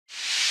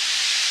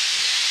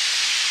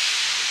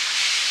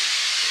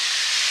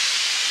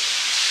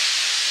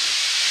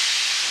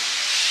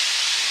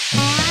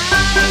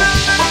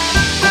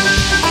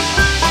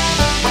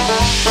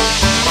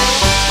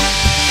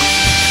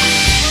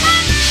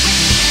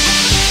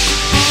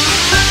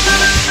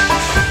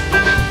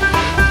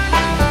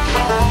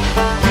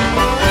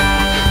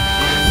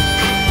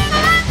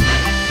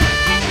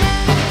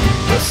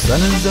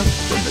sun is up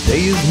and the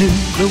day is new,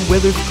 the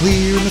weather's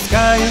clear and the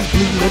sky is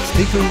blue. Let's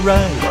take a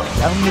ride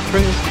down the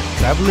trail,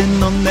 traveling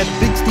on that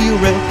big steel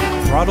rail.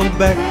 Throttle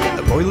back and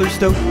the boiler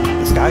stoked,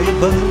 the sky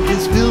above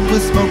is filled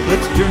with smoke.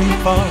 Let's journey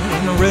far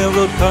in a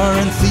railroad car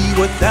and see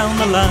what's down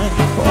the line.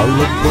 All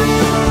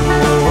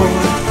aboard,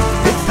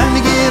 it's time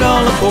to get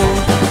all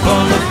aboard.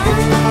 All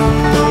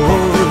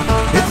aboard,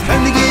 it's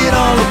time to get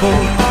all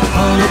aboard.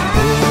 All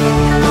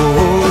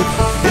aboard,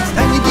 it's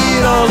time to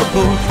get all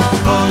aboard.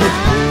 All aboard,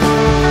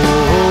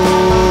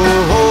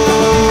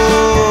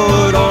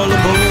 all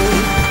aboard.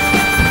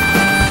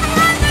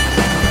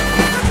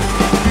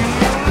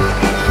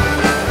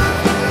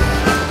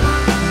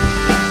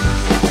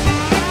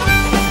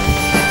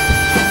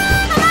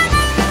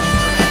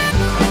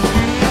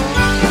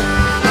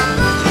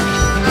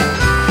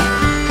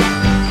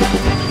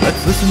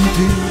 Let's listen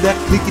to that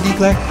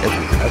clickety-clack as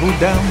we travel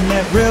down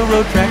that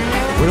railroad track.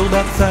 The world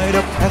outside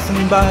are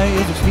passing by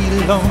as we speed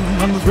along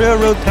on those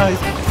railroad ties.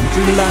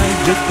 Future lies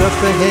just up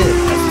ahead,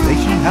 past the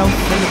station house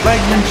and the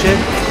flagman shed.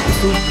 The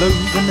whistle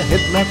blows and the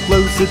headlamp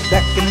glows, sit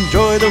back and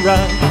enjoy the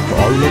ride.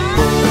 All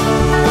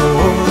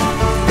aboard,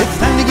 it's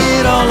time to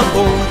get all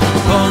aboard.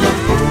 All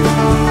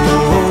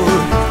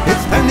aboard,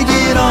 it's time to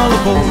get all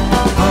aboard.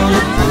 All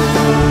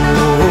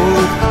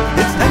aboard,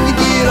 it's time to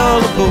get all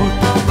aboard.